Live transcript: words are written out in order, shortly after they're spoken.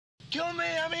Kill me,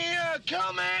 I'm here!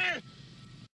 Kill me!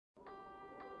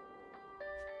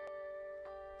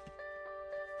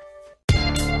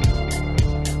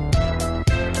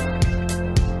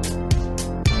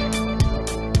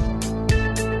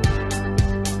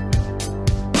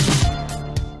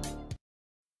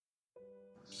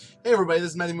 Hey everybody, this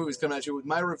is Matty Movies coming at you with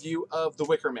my review of The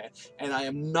Wicker Man. And I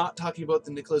am not talking about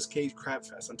the Nicolas Cage crap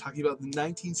fest. I'm talking about the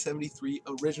 1973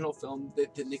 original film,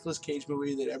 the Nicolas Cage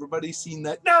movie that everybody's seen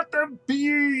that not the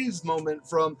bees moment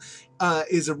from,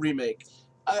 is a remake.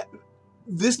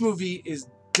 This movie is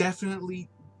definitely,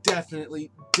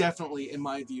 in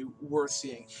my view, worth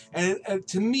seeing. And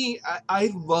to me,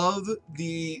 I love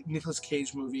the Nicolas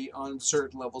Cage movie on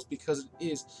certain levels because it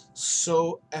is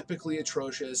so epically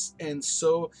atrocious and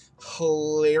so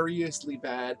hilariously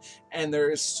bad, and there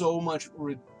is so much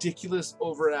ridiculous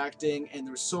overacting, and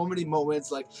there's so many moments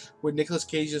like when Nicolas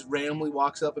Cage just randomly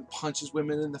walks up and punches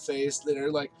women in the face that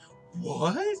are like,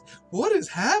 what is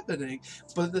happening?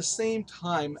 But at the same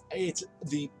time, it's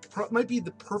might be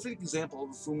the perfect example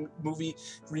of a movie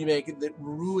remake that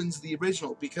ruins the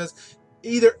original, because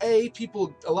either a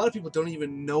lot of people don't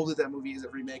even know that movie is a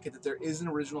remake and that there is an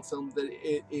original film that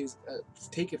it is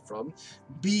taken from.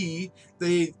 B,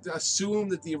 they assume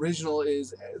that the original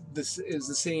is the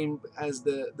same as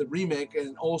the remake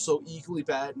and also equally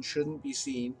bad and shouldn't be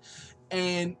seen.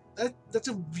 And that's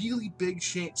a really big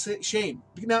shame.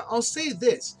 Now, I'll say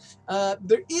this.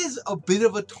 There is a bit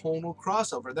of a tonal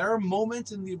crossover. There are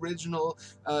moments in the original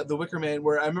The Wicker Man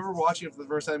where I remember watching it for the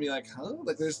first time and being like, huh?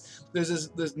 Like there's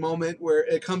this moment where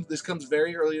this comes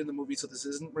very early in the movie, so this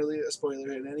isn't really a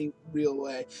spoiler in any real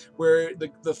way, where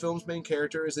the film's main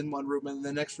character is in one room and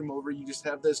the next room over you just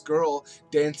have this girl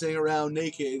dancing around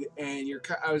naked, and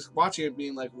I was watching it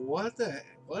being like, what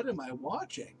am I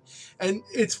watching? And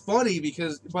it's funny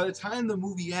because by the time the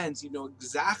movie ends, you know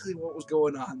exactly what was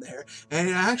going on there, and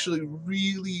it actually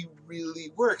really,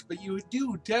 really works. But you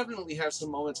do definitely have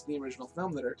some moments in the original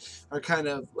film that are kind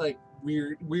of like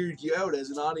weird you out as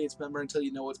an audience member until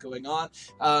you know what's going on.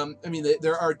 I mean,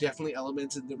 there are definitely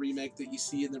elements in the remake that you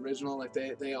see in the original, like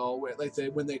they all wear, like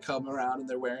when they come around and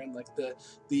they're wearing like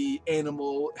the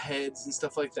animal heads and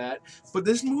stuff like that. But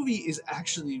this movie is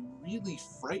actually really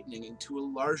frightening and to a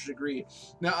large degree.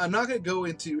 Now, I'm not going to go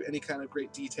into any kind of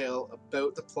great detail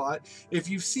about the plot. If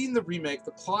you've seen the remake,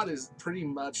 the plot is pretty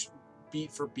much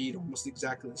beat for beat, almost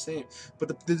exactly the same.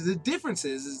 But the difference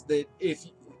is that if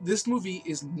this movie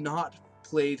is not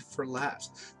played for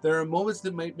laughs. There are moments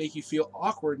that might make you feel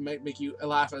awkward, might make you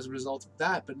laugh as a result of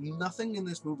that, but nothing in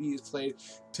this movie is played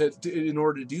in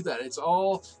order to do that. It's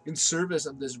all in service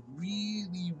of this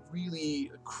really,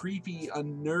 really creepy,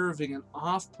 unnerving, and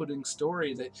off-putting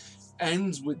story that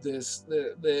ends with this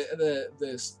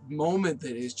this moment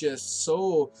that is just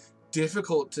so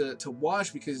difficult to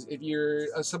watch, because if you're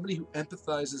somebody who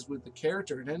empathizes with the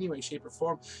character in any way, shape, or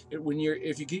form,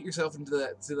 if you get yourself into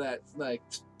that like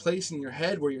place in your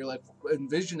head where you're like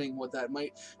envisioning what that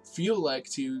might feel like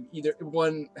to either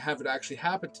one, have it actually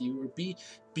happen to you, or be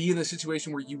in a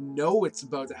situation where you know it's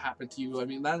about to happen to you. I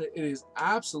mean, that it is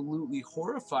absolutely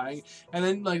horrifying. And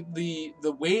then like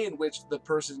the way in which the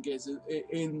person gets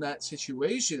in that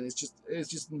situation is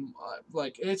just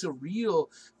like, it's a real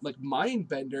like mind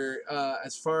bender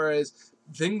as far as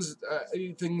things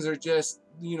are just,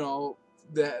 you know,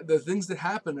 the things that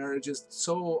happen are just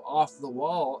so off the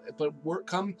wall, but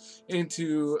come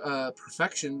into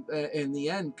perfection in the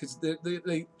end, because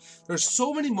there's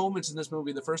so many moments in this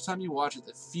movie the first time you watch it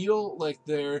that feel like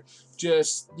they're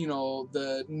just, you know,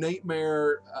 the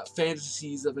nightmare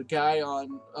fantasies of a guy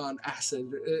on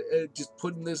acid, just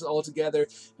putting this all together.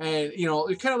 And you know,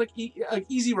 it's kind of like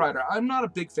Easy Rider. I'm not a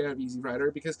big fan of Easy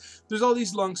Rider because there's all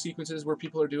these long sequences where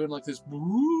people are doing like this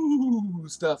woo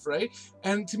stuff, right?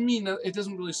 And to me, it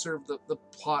doesn't really serve the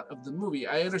plot of the movie.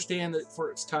 I understand that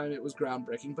for its time it was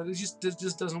groundbreaking, but it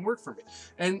just doesn't work for me.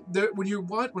 And when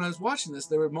I was watching this,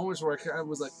 there were moments where I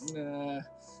was like, nah,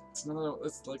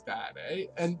 it's like that,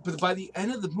 eh? But by the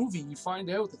end of the movie, you find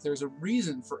out that there's a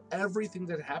reason for everything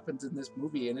that happens in this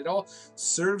movie, and it all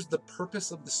serves the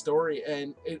purpose of the story,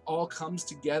 and it all comes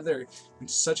together in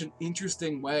such an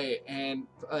interesting way, and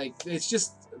like it's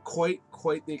just quite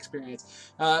the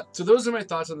experience. So those are my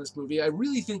thoughts on this movie. I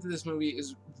really think that this movie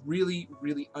is really,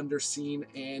 really underseen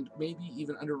and maybe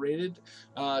even underrated,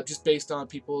 just based on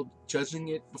people judging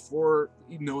it before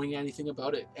knowing anything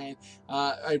about it. And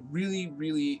I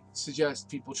really suggest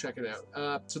people check it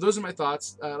out. So those are my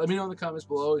thoughts. Let me know in the comments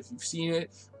below if you've seen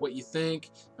it, what you think.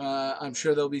 I'm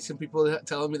sure there'll be some people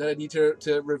telling me that I need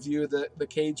to review the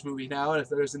Cage movie now, and if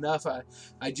there's enough,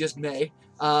 I just may.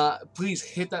 Please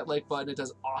hit that like button. It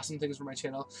does awesome things for my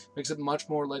channel. Makes it much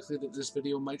more likely that this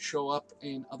video might show up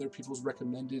in other people's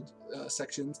recommended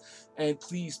sections. And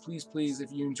please,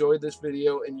 if you enjoyed this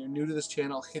video and you're new to this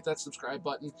channel, hit that subscribe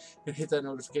button and hit that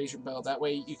notification bell. That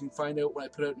way you can find out when I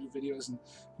put out new videos and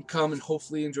come and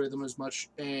hopefully enjoy them as much,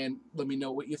 and let me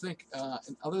know what you think.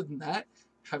 And other than that,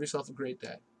 have yourself a great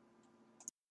day.